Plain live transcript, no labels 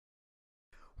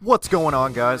What's going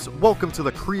on, guys? Welcome to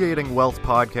the Creating Wealth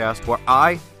podcast, where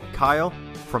I, Kyle,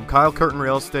 from Kyle Curtin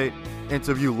Real Estate,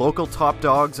 interview local top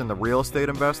dogs in the real estate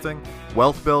investing,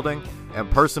 wealth building, and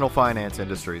personal finance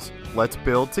industries. Let's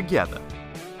build together.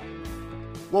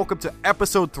 Welcome to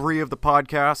episode 3 of the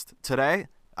podcast. Today,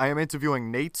 I am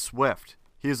interviewing Nate Swift.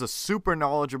 He is a super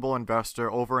knowledgeable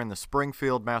investor over in the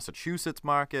Springfield, Massachusetts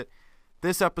market.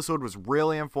 This episode was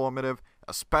really informative,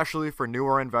 especially for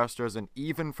newer investors and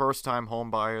even first-time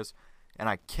home buyers, and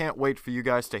I can't wait for you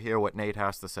guys to hear what Nate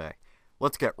has to say.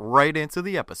 Let's get right into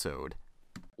the episode.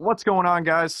 What's going on,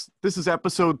 guys? This is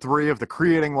episode 3 of the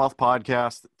Creating Wealth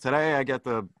podcast. Today, I get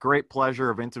the great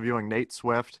pleasure of interviewing Nate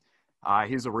Swift.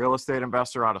 He's a real estate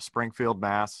investor out of Springfield,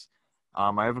 Mass.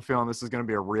 I have a feeling this is going to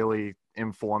be a really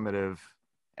informative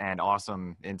and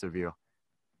awesome interview.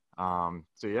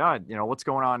 What's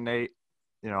going on, Nate?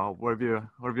 What have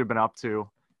you been up to?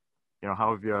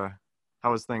 How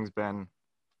has things been?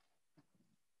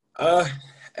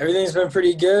 Everything's been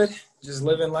pretty good. Just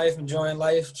living life, enjoying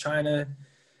life, trying to,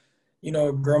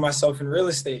 grow myself in real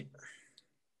estate.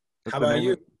 How about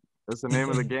you? That's the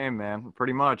name of the game, man.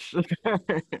 Pretty much.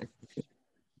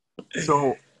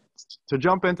 So, to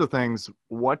jump into things,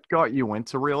 what got you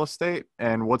into real estate,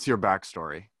 and what's your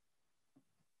backstory?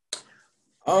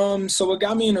 So what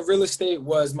got me into real estate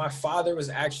was my father was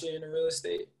actually into real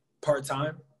estate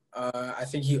part-time. I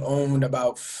think he owned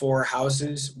about 4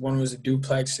 houses. One was a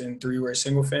duplex and 3 were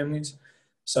single families.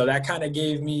 So that kind of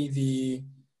gave me the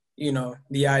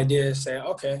idea to say,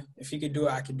 okay, if he could do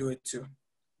it, I could do it too.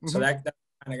 Mm-hmm. So that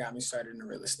kind of got me started in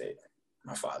real estate,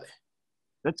 my father.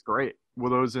 That's great. Were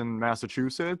those in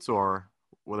Massachusetts, or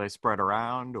were they spread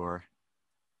around, or?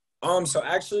 So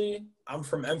actually, I'm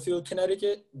from Enfield,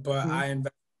 Connecticut, but I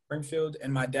invested in Springfield,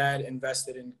 and my dad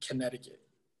invested in Connecticut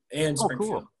and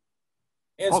Springfield.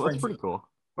 Cool. That's pretty cool.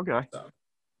 Okay. So,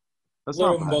 that's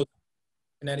not bad. Both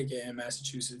Connecticut and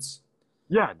Massachusetts.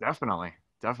 Yeah, definitely.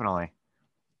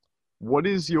 What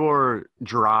is your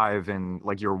drive and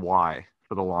your why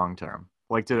for the long term?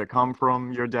 Did it come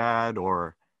from your dad,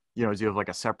 or, do you have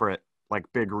a separate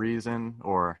big reason,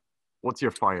 or what's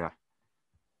your fire?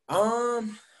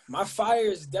 My fire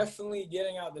is definitely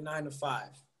getting out the 9 to 5.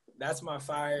 That's my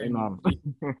fire.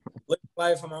 Living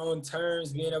life on my own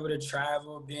terms, being able to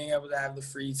travel, being able to have the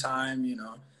free time,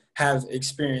 have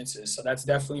experiences. So that's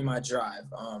definitely my drive.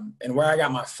 And where I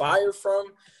got my fire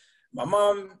from, my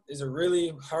mom is a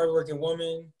really hardworking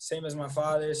woman, same as my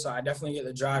father. So I definitely get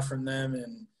the drive from them.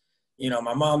 And,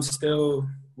 my mom's still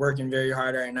working very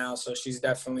hard right now. So she's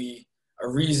definitely a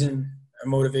reason, a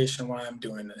motivation why I'm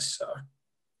doing this. So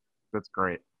that's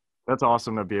great. That's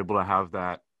awesome to be able to have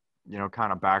that,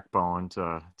 kind of backbone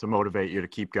to motivate you to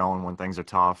keep going when things are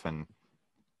tough, and,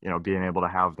 being able to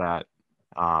have that,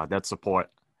 that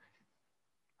support.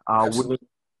 Absolutely.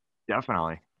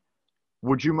 Definitely.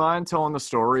 Would you mind telling the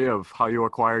story of how you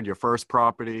acquired your first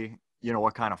property?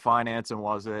 What kind of financing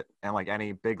was it? And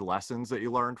any big lessons that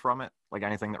you learned from it?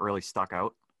 Anything that really stuck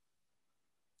out?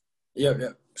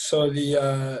 Yep. So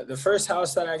the first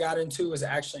house that I got into was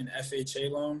actually an FHA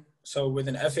loan. So with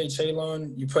an FHA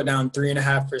loan, you put down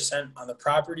 3.5% on the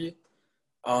property.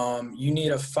 You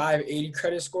need a 580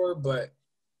 credit score, but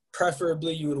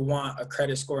preferably you would want a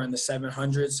credit score in the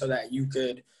 700 so that you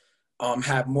could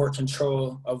have more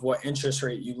control of what interest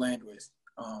rate you land with.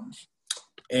 My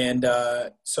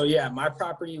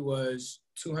property was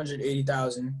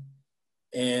 $280,000,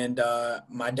 and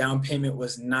my down payment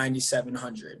was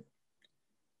 $9,700.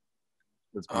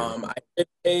 I did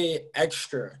pay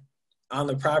extra on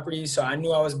the property, so I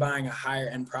knew I was buying a higher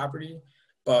end property.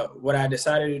 But what I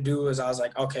decided to do is I was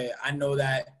like, okay, I know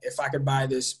that if I could buy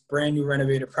this brand new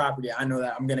renovated property, I know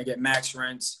that I'm gonna get max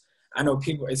rents. I know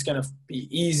it's gonna be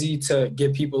easy to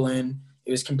get people in.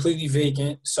 It was completely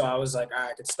vacant, so I was like,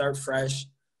 I could start fresh,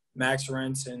 max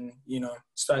rents, and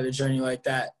start the journey like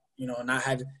that. Not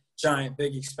have giant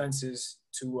big expenses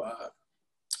to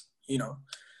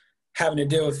having to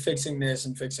deal with fixing this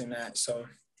and fixing that. So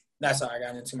that's how I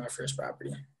got into my first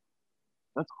property.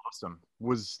 That's awesome.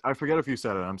 I forget if you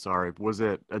said it, I'm sorry. Was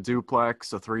it a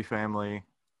duplex, a 3-family,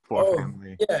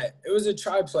 4-family? Yeah, it was a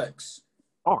triplex.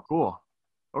 Oh, cool.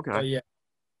 Okay. So, yeah.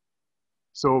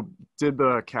 So did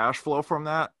the cash flow from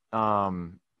that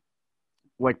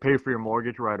pay for your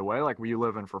mortgage right away? Were you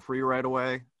living for free right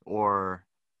away? Or,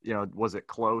 was it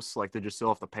close? Did you still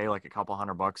have to pay a couple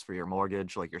 $100 for your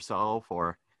mortgage yourself,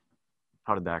 or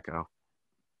how did that go?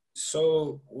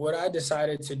 So what I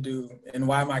decided to do, and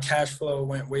why my cash flow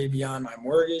went way beyond my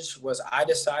mortgage, was I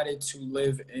decided to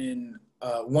live in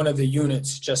one of the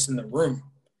units just in the room.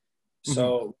 Mm-hmm.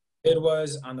 So it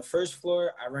was on the first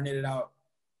floor. I rented it out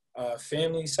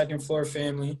family, second floor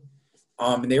family,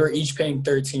 and they were each paying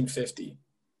 $1,350.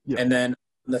 Yeah. And then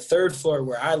on the third floor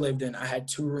where I lived in, I had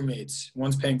two roommates.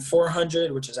 One's paying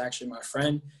 $400, which is actually my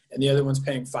friend, and the other one's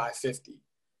paying $550.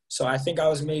 So I think I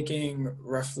was making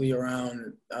roughly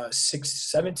around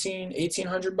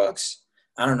 $1,800.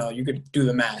 I don't know. You could do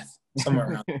the math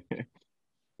somewhere around.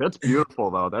 That's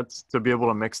beautiful, though. That's to be able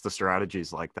to mix the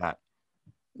strategies like that.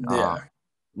 Yeah.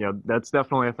 That's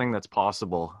definitely a thing that's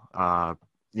possible.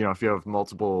 If you have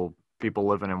multiple people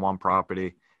living in one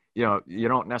property, you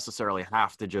don't necessarily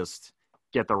have to just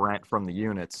get the rent from the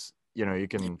units. You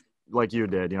can, like you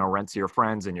did, rent to your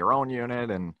friends in your own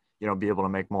unit and, be able to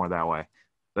make more that way.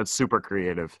 That's super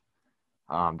creative.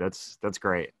 That's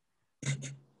great.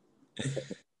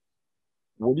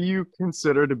 What do you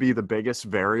consider to be the biggest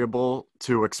variable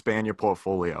to expand your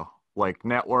portfolio? Like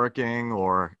networking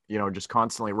or, just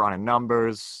constantly running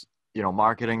numbers,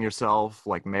 marketing yourself,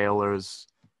 like mailers?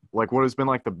 Like what has been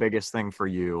like the biggest thing for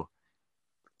you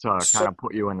to kind of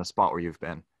put you in the spot where you've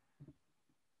been?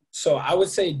 So I would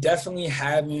say definitely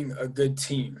having a good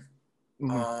team.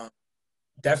 Mm-hmm.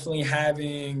 Definitely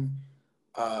having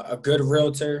a good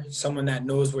realtor, someone that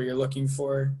knows what you're looking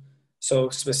for. So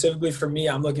specifically for me,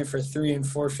 I'm looking for 3 and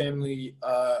 4 family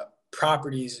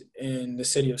properties in the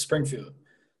city of Springfield.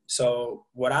 So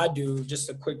what I do, just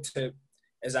a quick tip,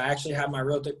 is I actually have my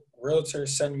realtor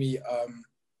send me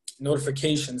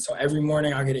notifications. So every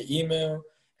morning I'll get an email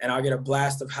and I'll get a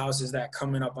blast of houses that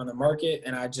coming up on the market,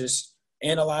 and I just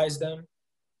analyze them.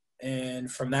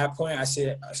 And from that point, I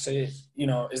say,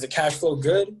 is the cash flow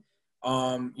good?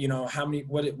 How many?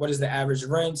 What is the average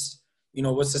rents?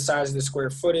 What's the size of the square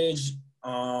footage?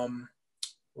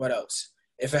 What else?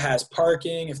 If it has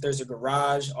parking, if there's a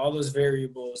garage, all those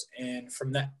variables. And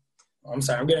from that, I'm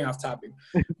sorry, I'm getting off topic.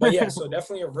 But yeah, so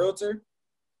definitely a realtor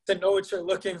to know what you're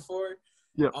looking for.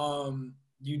 Yeah.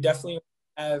 You definitely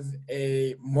have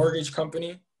a mortgage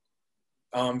company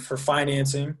for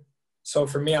financing. So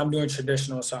for me, I'm doing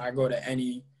traditional. So I go to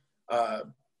any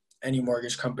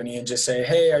mortgage company and just say,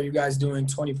 hey, are you guys doing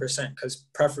 20%? Because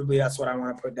preferably that's what I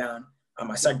want to put down on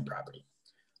my second property.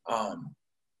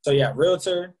 So yeah,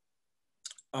 realtor,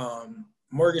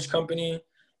 mortgage company,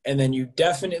 and then you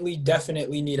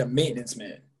definitely need a maintenance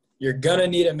man. You're gonna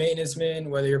need a maintenance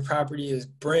man, whether your property is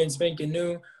brand spanking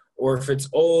new or if it's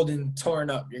old and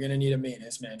torn up, you're gonna need a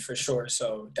maintenance man for sure.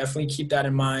 So definitely keep that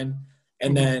in mind.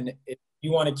 And then if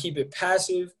you want to keep it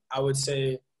passive, I would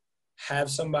say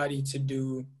have somebody to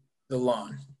do the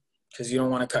lawn because you don't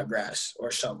want to cut grass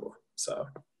or shovel. So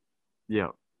yeah.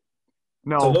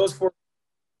 No. So those 4.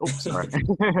 Oh, sorry.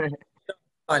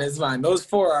 It's fine. Those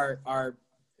 4 are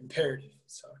imperative.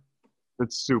 So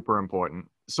it's super important.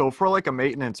 So for like a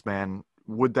maintenance man,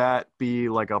 would that be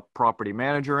like a property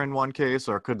manager in one case,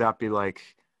 or could that be like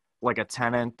a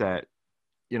tenant that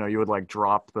you would like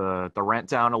drop the rent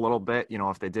down a little bit,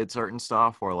 if they did certain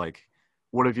stuff, or like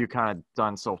what have you kind of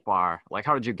done so far? Like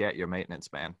how did you get your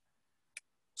maintenance man?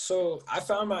 So I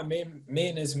found my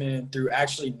maintenance man through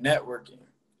actually networking.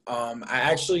 I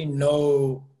actually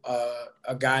know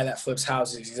a guy that flips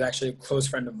houses. He's actually a close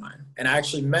friend of mine. And I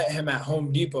actually met him at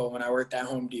Home Depot when I worked at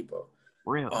Home Depot.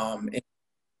 Really? And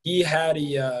he had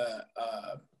a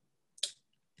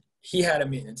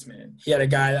maintenance man. He had a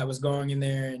guy that was going in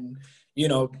there and,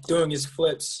 doing his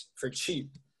flips for cheap.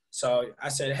 So I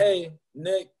said, hey,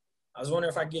 Nick, I was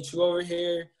wondering if I could get you over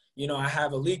here. I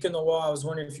have a leak in the wall. I was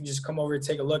wondering if you just come over and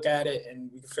take a look at it and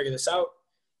we can figure this out.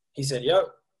 He said, yep.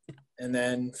 And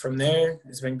then from there,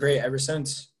 it's been great ever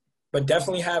since. But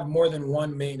definitely have more than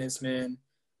one maintenance man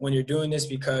when you're doing this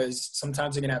because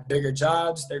sometimes they're going to have bigger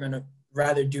jobs. They're going to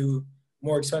rather do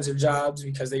more expensive jobs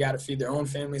because they got to feed their own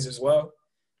families as well.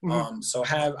 Mm-hmm. So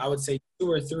have, I would say, 2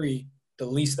 or 3, the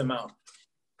least amount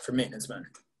for maintenance men.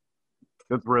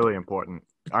 That's really important.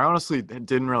 I honestly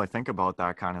didn't really think about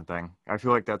that kind of thing. I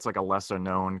feel like that's like a lesser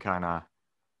known kind of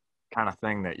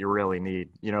thing that you really need,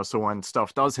 so when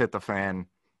stuff does hit the fan,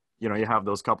 you have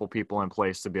those couple people in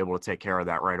place to be able to take care of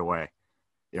that right away,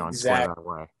 and square that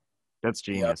away. That's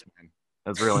genius, man.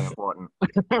 That's really important.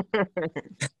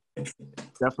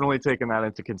 Definitely taking that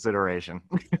into consideration.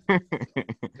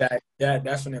 Yeah,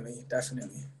 definitely.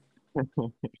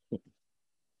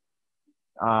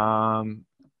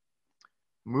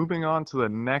 Moving on to the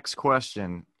next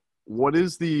question. What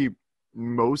is the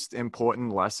most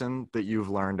important lesson that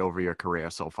you've learned over your career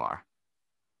so far?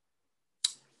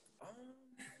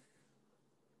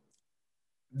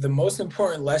 The most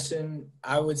important lesson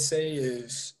I would say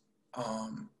is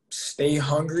stay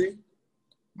hungry,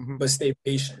 but stay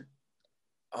patient.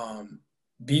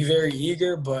 Be very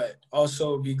eager, but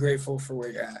also be grateful for where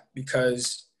you're at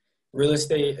because real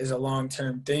estate is a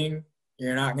long-term thing.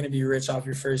 You're not going to be rich off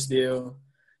your first deal.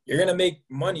 You're going to make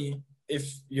money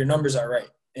if your numbers are right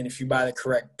and if you buy the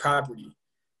correct property.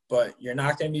 But you're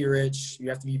not going to be rich. You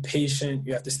have to be patient.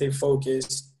 You have to stay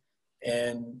focused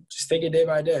and just take it day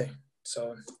by day.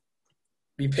 So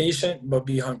be patient, but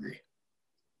be hungry.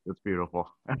 That's beautiful.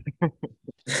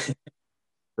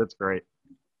 That's great.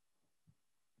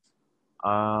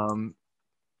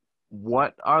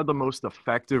 What are the most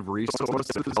effective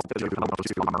resources that you have most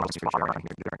sharing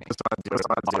your journey?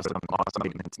 Besides an awesome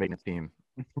maintenance team.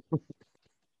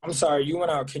 I'm sorry, you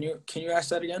went out. Can you ask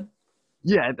that again?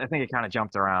 Yeah, I think it kind of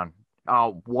jumped around.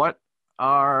 What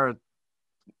are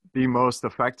the most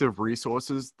effective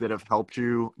resources that have helped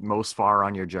you most far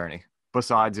on your journey,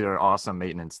 besides your awesome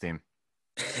maintenance team?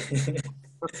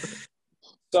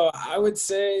 So I would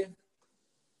say,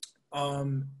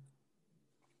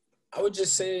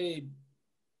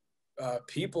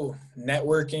 people,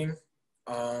 networking,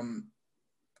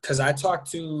 because I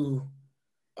talked to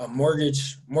a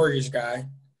mortgage guy,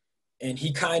 and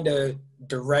he kind of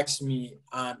directs me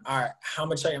on, all right, how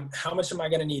much am I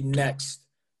going to need next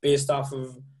based off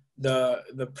of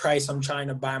the price I'm trying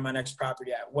to buy my next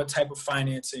property at? What type of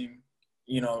financing,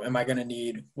 am I going to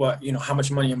need? How much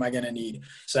money am I going to need?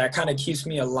 So that kind of keeps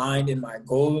me aligned in my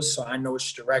goals, so I know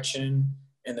which direction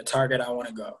and the target I want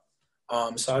to go.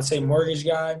 So I'd say mortgage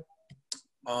guy.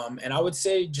 And I would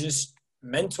say just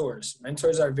mentors.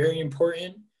 Mentors are very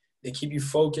important. They keep you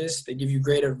focused. They give you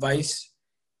great advice.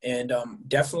 And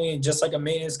definitely, just like a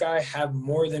maintenance guy, have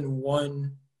more than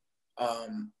one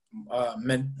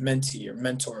mentee or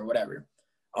mentor or whatever.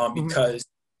 Because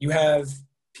you have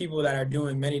people that are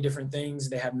doing many different things.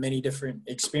 They have many different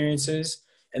experiences,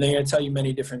 and they're going to tell you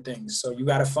many different things. So you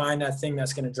got to find that thing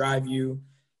that's going to drive you,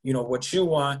 what you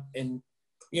want, and,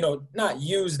 not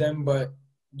use them, but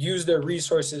use their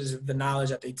resources, the knowledge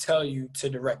that they tell you to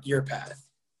direct your path.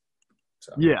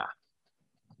 So.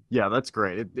 Yeah, that's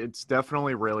great. It's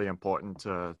definitely really important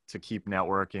to keep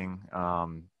networking.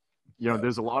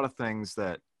 There's a lot of things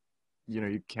that,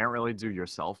 you can't really do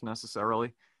yourself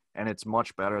necessarily. And it's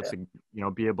much better to,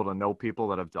 be able to know people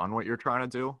that have done what you're trying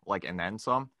to do, like, and then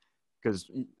some. Because,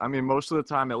 most of the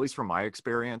time, at least from my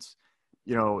experience,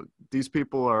 these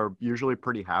people are usually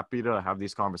pretty happy to have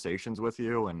these conversations with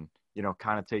you and,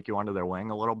 kind of take you under their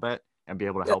wing a little bit and be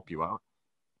able to help you out.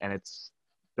 And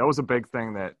that was a big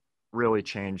thing that really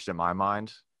changed in my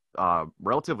mind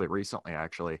relatively recently,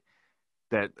 actually,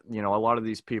 that, a lot of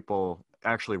these people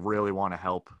actually really want to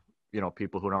help,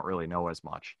 people who don't really know as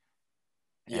much.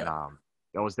 Yeah. And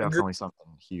that was definitely something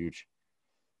huge.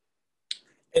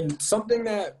 And something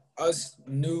that us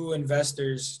new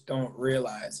investors don't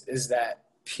realize is that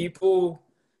people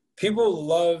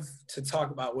love to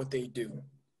talk about what they do.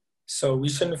 So we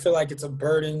shouldn't feel like it's a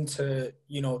burden to,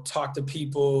 talk to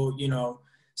people,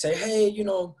 say, hey,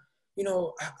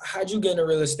 how'd you get into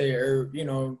real estate? Or,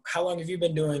 how long have you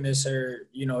been doing this? Or,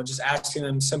 just asking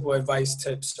them simple advice,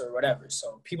 tips, or whatever.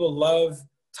 So people love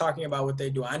talking about what they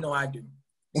do. I know I do.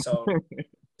 So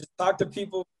just talk to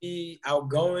people, be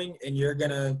outgoing, and you're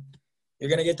gonna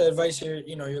get the advice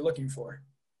you're looking for.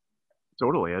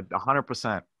 Totally,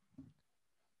 100%.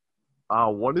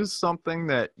 What is something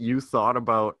that you thought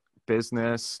about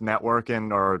business,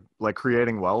 networking, or like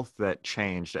creating wealth that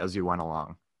changed as you went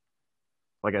along?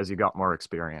 Like as you got more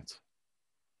experience?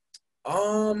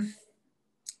 I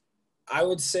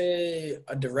would say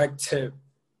a direct tip.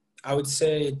 I would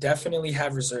say definitely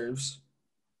have reserves.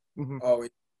 Always.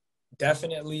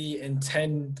 Definitely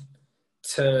intend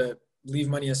to leave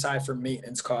money aside for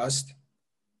maintenance cost.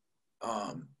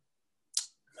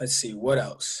 Let's see, what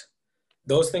else?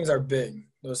 Those things are big.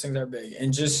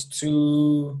 And just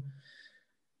I'm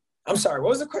sorry, what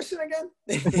was the question again?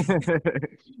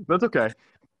 That's okay.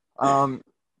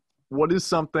 What is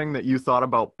something that you thought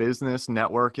about business,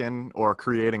 networking, or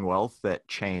creating wealth that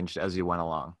changed as you went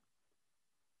along?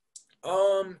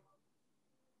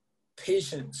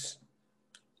 Patience.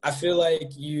 I feel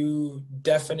like you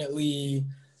definitely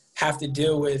have to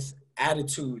deal with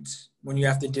attitudes when you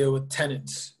have to deal with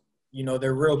tenants.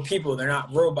 They're real people. They're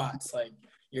not robots. Like,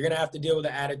 you're going to have to deal with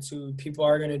the attitude. People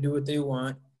are going to do what they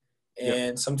want.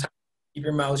 And sometimes keep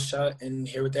your mouth shut and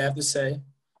hear what they have to say.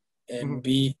 And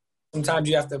sometimes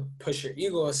you have to push your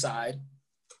ego aside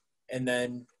and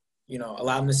then,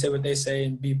 allow them to say what they say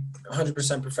and be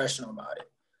 100% professional about it.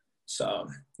 So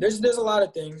there's a lot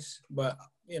of things, but,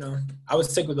 I would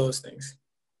stick with those things.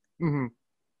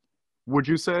 Would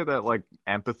you say that like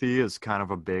empathy is kind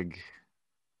of a big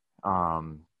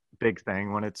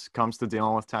thing when it comes to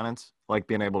dealing with tenants, like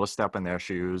being able to step in their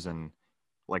shoes and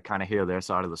like kind of hear their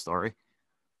side of the story?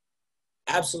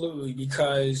 Absolutely,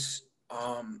 because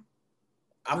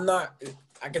I'm not,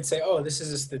 I could say, oh, this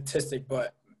is a statistic,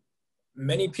 but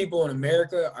many people in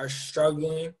America are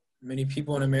struggling. Many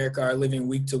people in America are living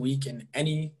week to week in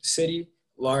any city,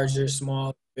 large or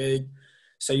small, big.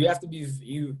 So you have to be,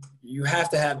 you have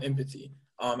to have empathy.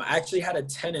 I actually had a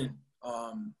tenant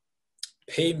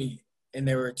pay me and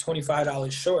they were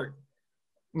 $25 short.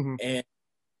 Mm-hmm. And,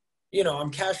 you know, I'm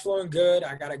cash flowing good.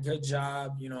 I got a good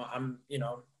job. I'm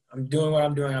doing what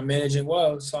I'm doing. I'm managing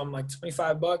well. So I'm like,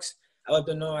 $25. I let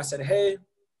them know. I said, hey,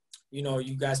 you know,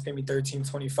 you guys pay me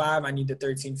 $13.25. I need the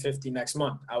 $13.50 next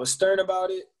month. I was stern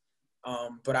about it,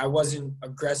 but I wasn't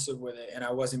aggressive with it and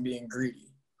I wasn't being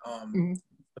greedy. Mm-hmm.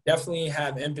 Definitely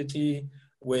have empathy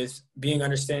with being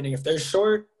understanding. If they're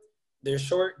short, they're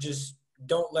short. Just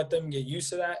don't let them get used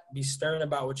to that. Be stern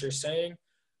about what you're saying,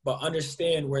 but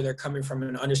understand where they're coming from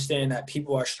and understand that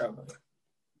people are struggling.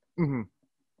 Mm-hmm.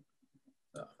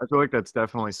 I feel like that's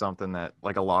definitely something that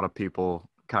like a lot of people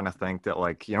kind of think that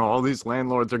like, you know, all these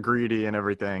landlords are greedy and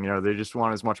everything, you know, they just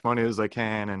want as much money as they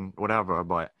can and whatever.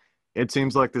 But it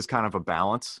seems like there's kind of a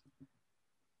balance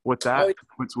with that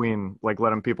between like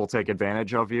letting people take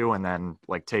advantage of you and then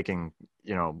like taking,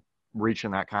 you know,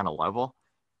 reaching that kind of level.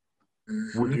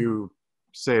 Mm-hmm. Would you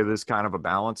say there's kind of a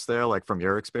balance there, like from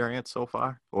your experience so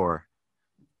far, or?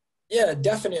 Yeah,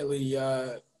 definitely.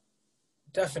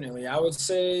 Definitely. I would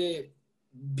say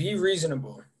be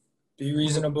reasonable. Be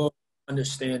reasonable,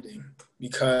 understanding,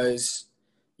 because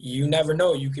you never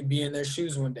know. You could be in their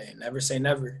shoes one day. Never say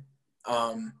never.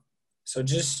 So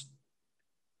just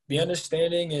be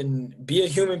understanding and be a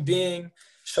human being.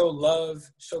 Show love,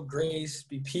 show grace,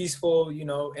 be peaceful. You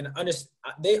know, and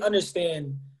they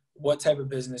understand what type of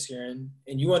business you're in,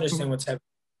 and you understand what type.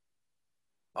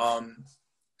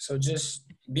 So just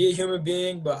be a human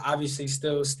being, but obviously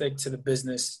still stick to the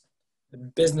business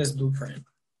blueprint,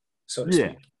 so to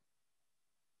speak.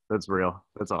 That's real.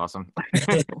 That's awesome.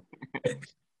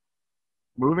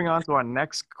 Moving on to our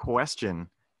next question.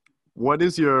 What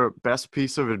is your best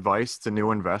piece of advice to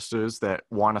new investors that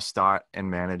want to start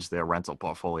and manage their rental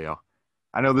portfolio?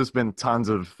 I know there's been tons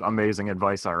of amazing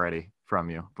advice already from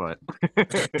you, but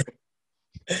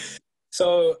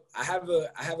So I have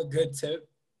a good tip.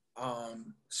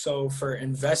 So for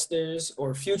investors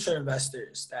or future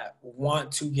investors that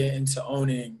want to get into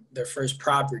owning their first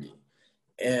property,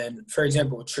 and for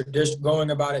example,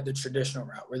 going about it the traditional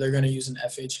route where they're going to use an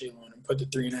FHA loan and put the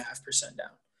 3.5%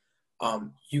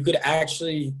 down. You could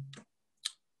actually,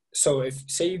 so if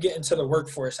say you get into the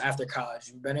workforce after college,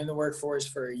 you've been in the workforce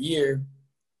for a year,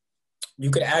 you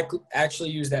could actually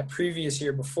use that previous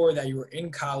year before that you were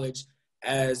in college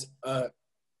as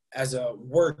a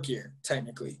work year,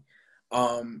 technically.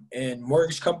 And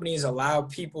mortgage companies allow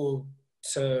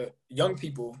young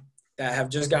people that have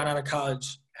just gotten out of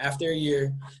college after a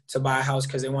year to buy a house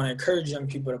because they want to encourage young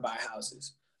people to buy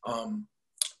houses.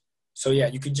 So yeah,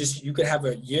 you could have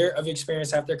a year of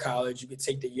experience after college. You could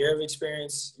take the year of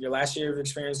experience, your last year of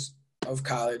experience of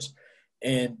college,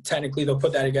 and technically they'll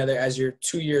put that together as your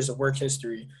 2 years of work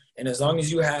history. And as long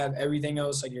as you have everything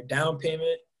else, like your down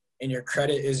payment and your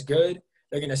credit is good,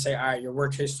 they're going to say, all right, your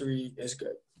work history is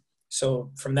good.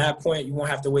 So from that point, you won't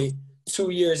have to wait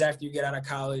 2 years after you get out of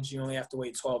college. You only have to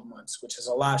wait 12 months, which is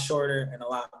a lot shorter and a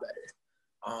lot better.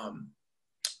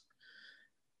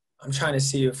 I'm trying to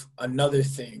see if another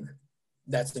thing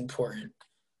that's important.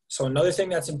 So another thing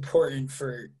that's important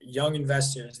for young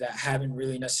investors that haven't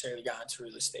really necessarily gotten to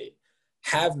real estate,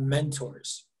 have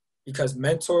mentors, because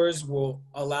mentors will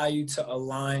allow you to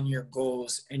align your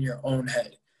goals in your own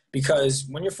head. Because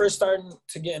when you're first starting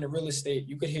to get into real estate,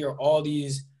 you could hear all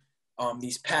these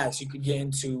paths. You could get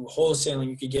into wholesaling,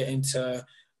 you could get into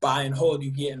buy and hold,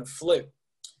 you could get into flip.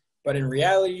 But in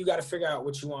reality, you got to figure out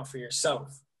what you want for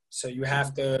yourself. So you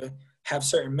have to have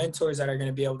certain mentors that are going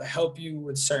to be able to help you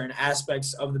with certain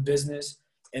aspects of the business,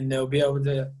 and they'll be able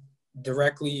to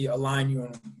directly align you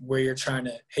on where you're trying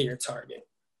to hit your target.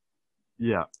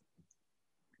 Yeah.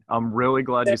 I'm really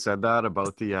glad you said that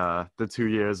about the 2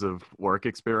 years of work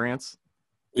experience,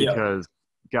 because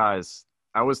guys,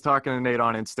 I was talking to Nate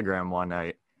on Instagram one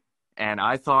night, and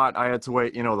I thought I had to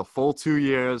wait, you know, the full 2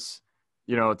 years,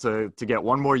 you know, to get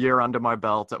one more year under my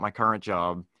belt at my current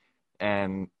job.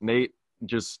 And Nate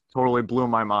just totally blew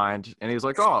my mind. And he's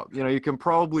like, oh, you know, you can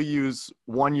probably use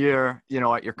 1 year, you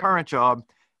know, at your current job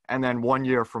and then 1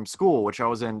 year from school, which I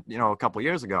was in, you know, a couple of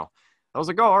years ago. I was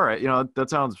like, oh, all right, you know,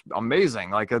 that sounds amazing.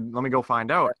 Like, let me go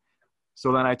find out.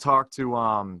 So then I talked to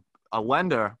a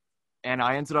lender, and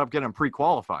I ended up getting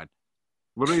pre-qualified.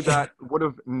 Literally, that would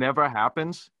have never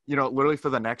happened, you know, literally for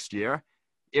the next year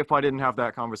if I didn't have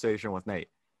that conversation with Nate.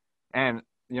 And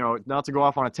not to go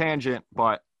off on a tangent,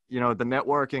 but, the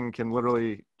networking can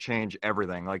literally change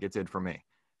everything like it did for me.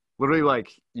 Literally, like,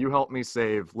 you helped me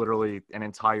save literally an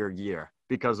entire year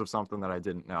because of something that I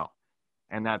didn't know.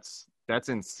 And that's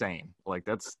insane. Like,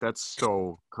 that's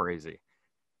so crazy.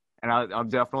 And I'm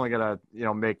definitely going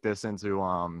to, make this into,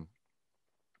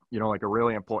 like a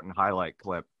really important highlight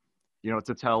clip,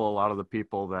 to tell a lot of the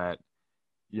people that,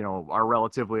 are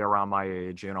relatively around my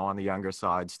age, on the younger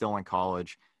side, still in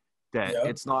college, that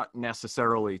it's not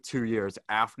necessarily 2 years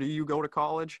after you go to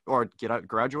college or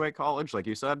graduate college, like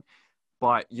you said,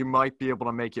 but you might be able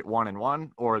to make it 1 and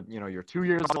 1, or, you're 2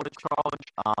 years old at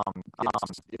college.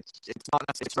 It's not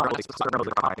necessarily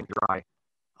dry.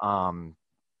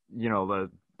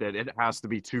 That it has to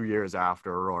be 2 years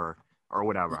after or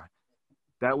whatever.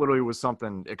 That literally was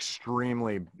something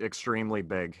extremely, extremely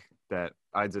big that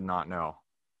I did not know.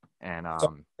 And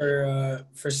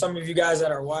for some of you guys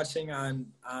that are watching on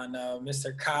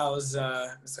Mr. Kyle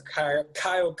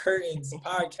Curtin's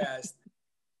podcast,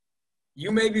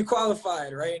 you may be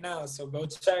qualified right now. So go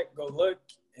check, go look,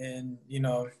 and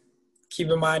keep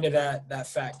in mind of that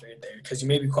fact right there, because you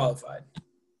may be qualified.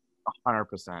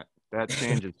 100%. That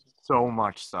changes so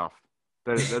much stuff.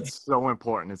 That's so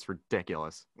important. It's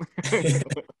ridiculous. It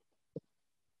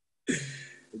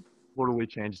totally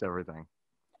changed everything.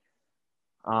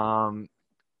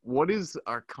 What is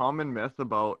a common myth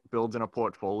about building a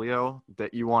portfolio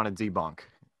that you want to debunk?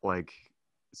 Like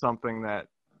something that,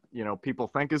 people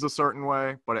think is a certain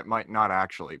way, but it might not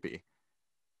actually be.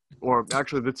 Or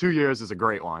actually, the 2 years is a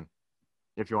great one,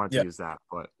 if you want to use that.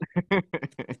 But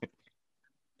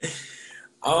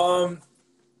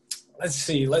let's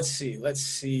see.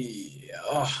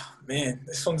 Oh man,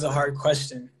 this one's a hard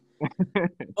question.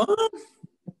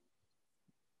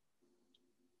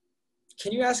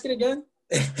 Can you ask it again?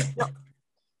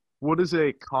 What is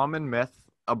a common myth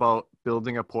about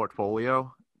building a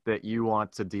portfolio that you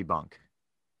want to debunk?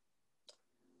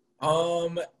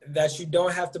 That you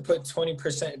don't have to put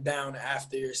 20% down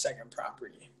after your second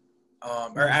property,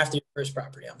 or after your first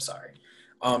property, I'm sorry.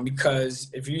 Because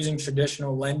if you're using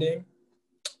traditional lending,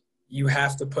 you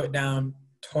have to put down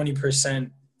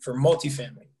 20% for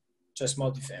multifamily, just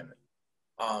multifamily.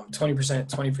 20%,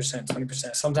 20%,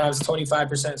 20%, sometimes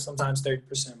 25%, sometimes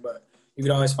 30%, but you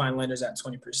could always find lenders at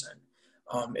 20%.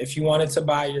 If you wanted to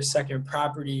buy your second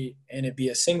property and it be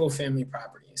a single family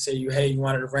property, say you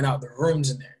wanted to rent out the rooms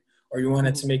in there, or you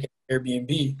wanted to make it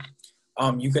Airbnb,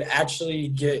 you could actually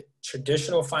get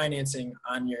traditional financing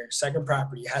on your second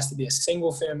property. It has to be a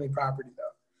single family property though.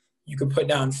 You could put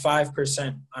down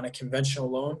 5% on a conventional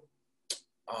loan.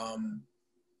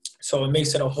 So it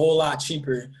makes it a whole lot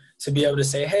cheaper to be able to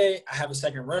say, hey, I have a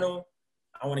second rental.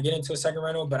 I want to get into a second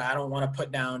rental, but I don't want to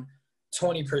put down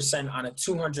 20% on a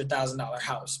 $200,000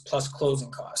 house plus closing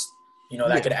costs.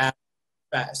 That could add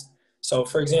fast. So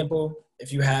for example,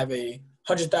 if you have a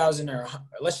 $100,000 or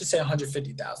let's just say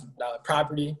 $150,000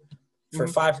 property, for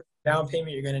 5% down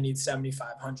payment, you're going to need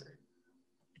 $7,500.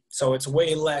 So it's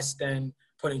way less than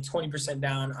putting 20%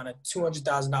 down on a $200,000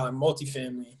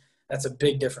 multifamily. That's a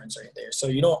big difference right there. So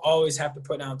you don't always have to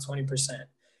put down 20%.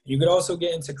 You could also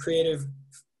get into creative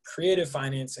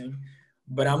financing,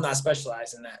 but I'm not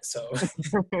specialized in that. So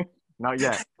not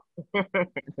yet.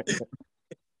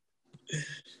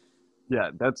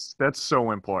 Yeah, that's so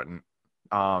important.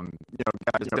 Guys,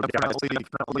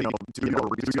 definitely, do your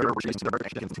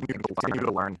research and continue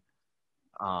to learn.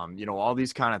 All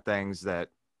these kind of things that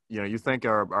you think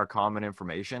are common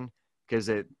information, because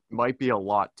it might be a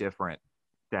lot different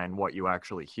than what you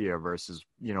actually hear versus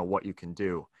what you can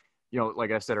do.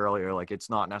 Like I said earlier, like it's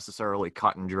not necessarily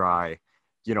cut and dry,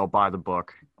 by the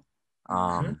book.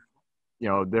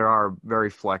 There are very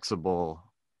flexible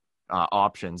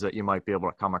options that you might be able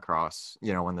to come across,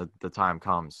 when the time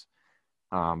comes.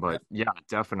 But yeah,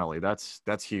 definitely,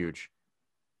 that's huge.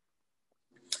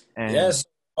 And yes,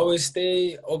 always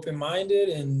stay open-minded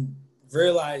and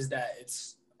realize that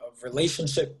it's a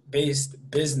relationship-based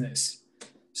business.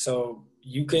 So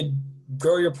you could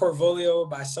grow your portfolio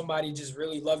by somebody just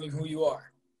really loving who you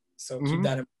are. So keep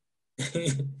that in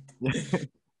mind.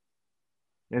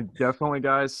 And definitely,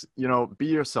 guys, be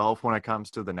yourself when it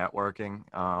comes to the networking.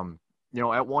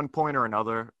 At one point or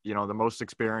another, the most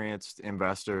experienced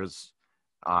investors,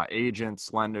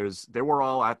 agents, lenders, they were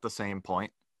all at the same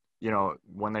point,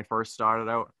 when they first started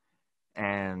out.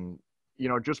 And,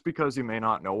 just because you may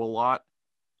not know a lot,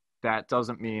 that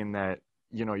doesn't mean that,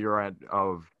 you're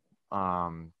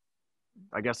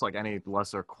I guess like any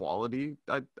lesser quality,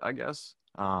 I guess.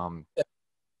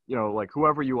 Like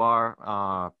whoever you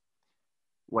are,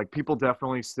 like people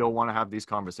definitely still want to have these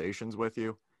conversations with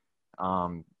you.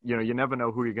 You know, you never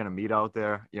know who you're going to meet out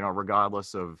there, you know,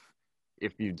 regardless of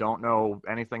if you don't know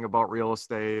anything about real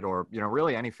estate or, you know,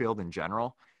 really any field in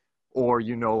general, or,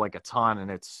 you know, like a ton and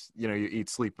it's, you know, you eat,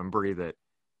 sleep and breathe it.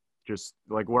 Just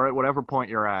like whatever point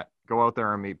you're at, go out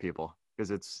there and meet people because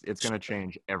it's going to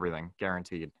change everything,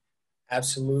 guaranteed.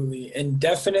 Absolutely. And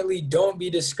definitely don't be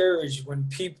discouraged when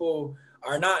people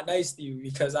are not nice to you,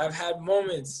 because I've had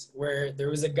moments where there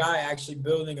was a guy actually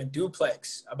building a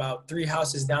duplex about 3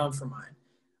 houses down from mine.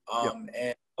 Yep.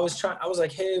 And I was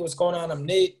like, hey, what's going on? I'm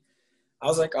Nate. I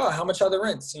was like, oh, how much are the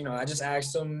rents? You know, I just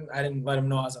asked him. I didn't let him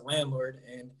know I was a landlord,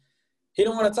 and he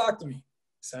didn't want to talk to me.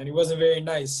 So, and he wasn't very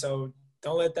nice. So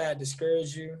don't let that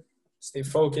discourage you. Stay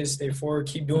focused, stay forward,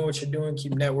 keep doing what you're doing,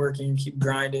 keep networking, keep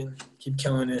grinding, keep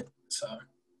killing it. So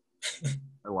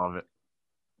I love it.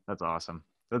 That's awesome.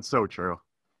 That's so true.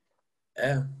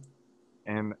 Yeah.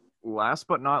 And last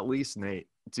but not least, Nate,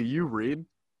 do you read?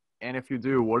 And if you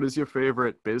do, what is your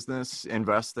favorite business,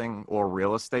 investing, or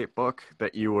real estate book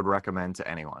that you would recommend to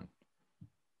anyone?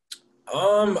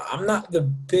 I'm not the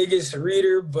biggest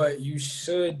reader, but you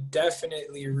should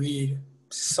definitely read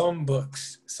some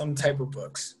books, some type of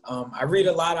books. I read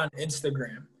a lot on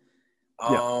Instagram.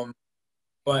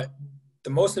 But the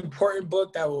most important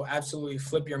book that will absolutely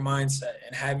flip your mindset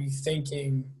and have you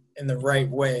thinking in the right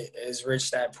way is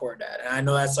Rich Dad Poor Dad. And I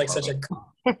know that's like such a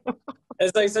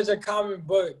common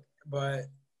book, but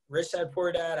Rich Dad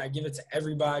Poor Dad, I give it to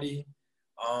everybody.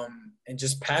 And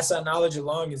just pass that knowledge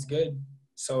along is good.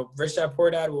 So Rich Dad Poor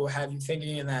Dad will have you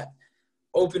thinking in that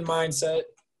open mindset,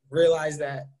 realize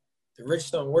that the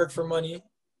rich don't work for money.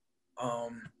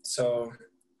 So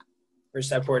Rich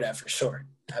Dad Poor Dad for sure.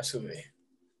 Absolutely.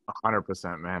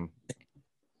 100%, man.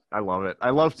 I love it. I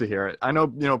love to hear it. I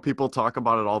know, you know, people talk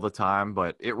about it all the time,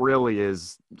 but it really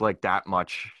is like that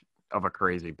much of a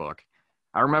crazy book.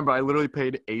 I remember I literally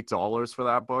paid $8 for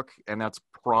that book, and that's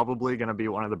probably going to be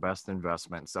one of the best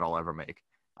investments that I'll ever make.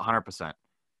 100%.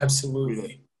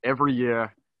 Absolutely. Every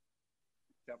year,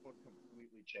 that book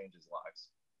completely changes lives.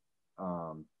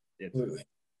 Absolutely.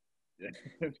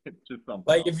 It's just something.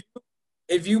 Like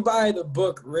if you buy the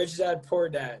book Rich Dad Poor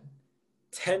Dad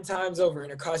 10 times over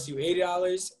and it costs you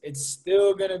 $80, it's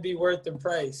still going to be worth the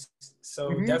price.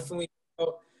 So definitely,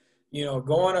 you know,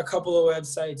 go on a couple of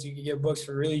websites. You can get books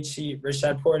for really cheap. Rich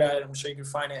Dad Poor Dad, I'm sure you can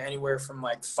find it anywhere from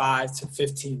like $5 to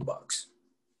 $15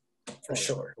 for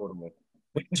sure. Totally.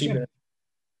 Cheaper.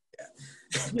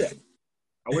 Yeah.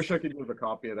 I wish I could give a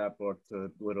copy of that book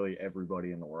to literally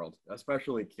everybody in the world,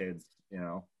 especially kids, you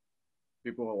know,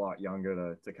 people a lot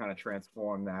younger to kind of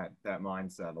transform that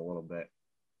mindset a little bit.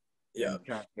 Yeah.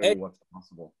 And what's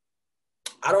possible.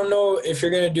 I don't know if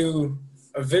you're going to do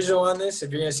a visual on this,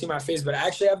 if you're going to see my face, but I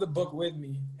actually have the book with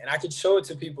me, and I could show it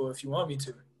to people if you want me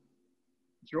to.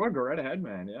 Sure, go right ahead,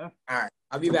 man. Yeah. All right.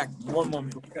 I'll be back. One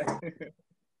moment. Okay.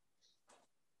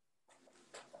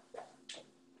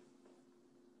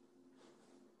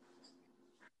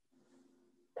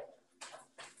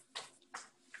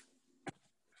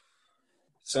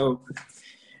 So,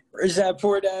 Rich Dad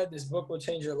Poor Dad, this book will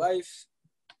change your life.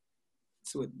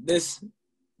 It's with this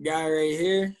guy right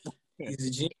here. He's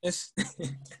a genius.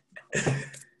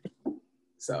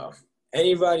 So,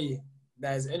 anybody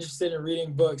that is interested in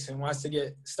reading books and wants to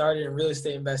get started in real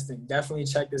estate investing, definitely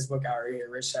check this book out right here,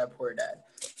 Rich Dad Poor Dad.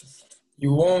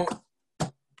 You won't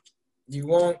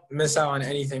miss out on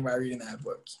anything by reading that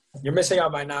book. You're missing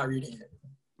out by not reading it.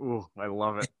 Ooh, I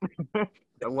love it.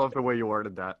 I love the way you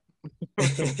worded that.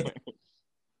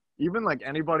 Even like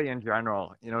anybody in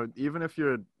general, you know, even if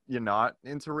you're not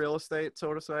into real estate,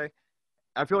 so to say,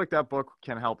 I feel like that book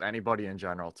can help anybody in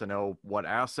general to know what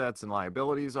assets and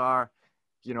liabilities are,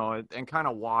 you know, and kind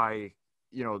of why,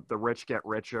 you know, the rich get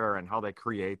richer and how they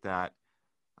create that.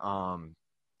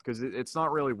 Because it's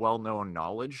not really well-known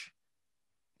knowledge.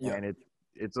 Yeah. And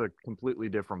it's a completely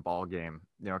different ball game,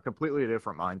 you know, completely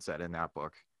different mindset in that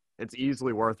book. It's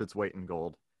easily worth its weight in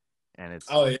gold. And it's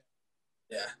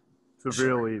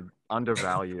severely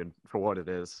undervalued for what it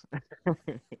is.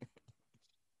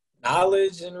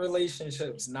 Knowledge and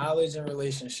relationships.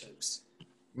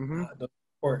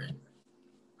 Important.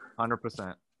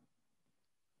 100%.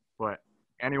 But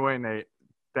anyway, Nate,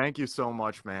 thank you so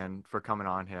much, man, for coming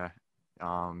on here.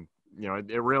 You know,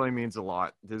 it really means a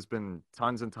lot. There's been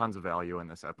tons and tons of value in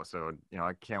this episode. You know,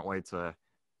 I can't wait to,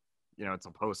 you know,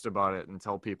 to post about it and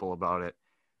tell people about it.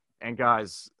 And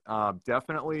guys,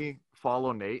 definitely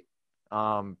follow Nate.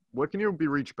 Where can you be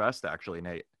reached best, actually,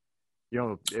 Nate? You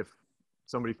know, if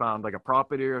somebody found like a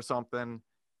property or something,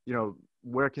 you know,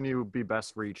 where can you be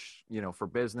best reached, you know, for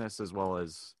business as well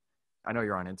as, I know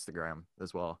you're on Instagram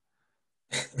as well.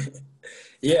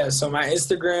 Yeah, so my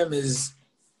Instagram is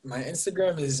My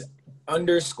Instagram is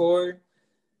 _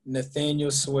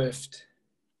 Nathaniel Swift.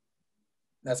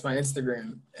 That's my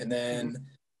Instagram. And then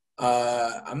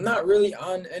I'm not really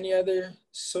on any other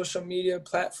social media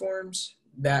platforms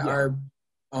that are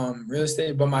real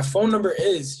estate, but my phone number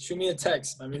is, shoot me a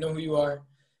text. Let me know who you are.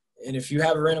 And if you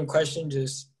have a random question,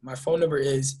 my phone number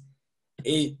is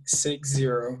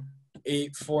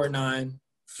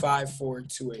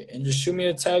 860-849-5428. And just shoot me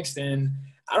a text, and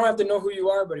I don't have to know who you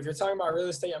are, but if you're talking about real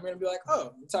estate, I'm going to be like,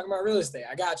 oh, you're talking about real estate.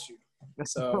 I got you.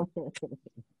 So.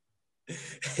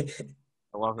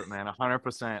 I love it, man.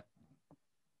 100%.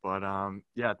 But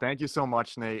yeah, thank you so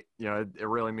much, Nate. You know, it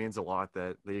really means a lot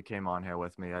that you came on here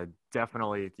with me. I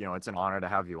definitely, you know, it's an honor to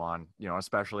have you on, you know,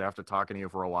 especially after talking to you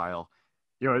for a while.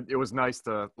 You know, it was nice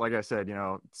to, like I said, you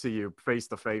know, see you face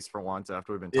to face for once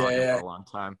after we've been talking for a long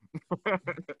time.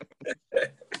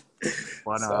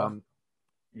 But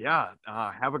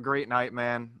have a great night,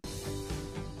 man.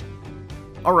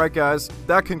 All right, guys,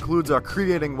 that concludes our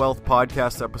Creating Wealth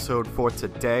podcast episode for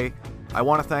today. I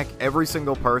want to thank every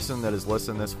single person that has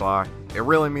listened this far. It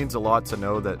really means a lot to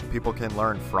know that people can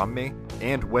learn from me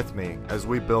and with me as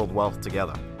we build wealth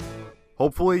together.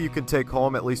 Hopefully you can take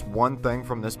home at least one thing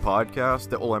from this podcast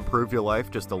that will improve your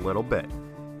life just a little bit.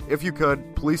 If you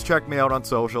could, please check me out on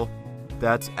social.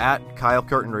 That's at Kyle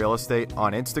Curtin Real Estate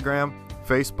on Instagram,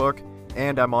 Facebook,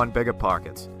 and I'm on Bigger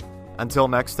Pockets. Until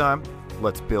next time,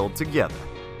 let's build together.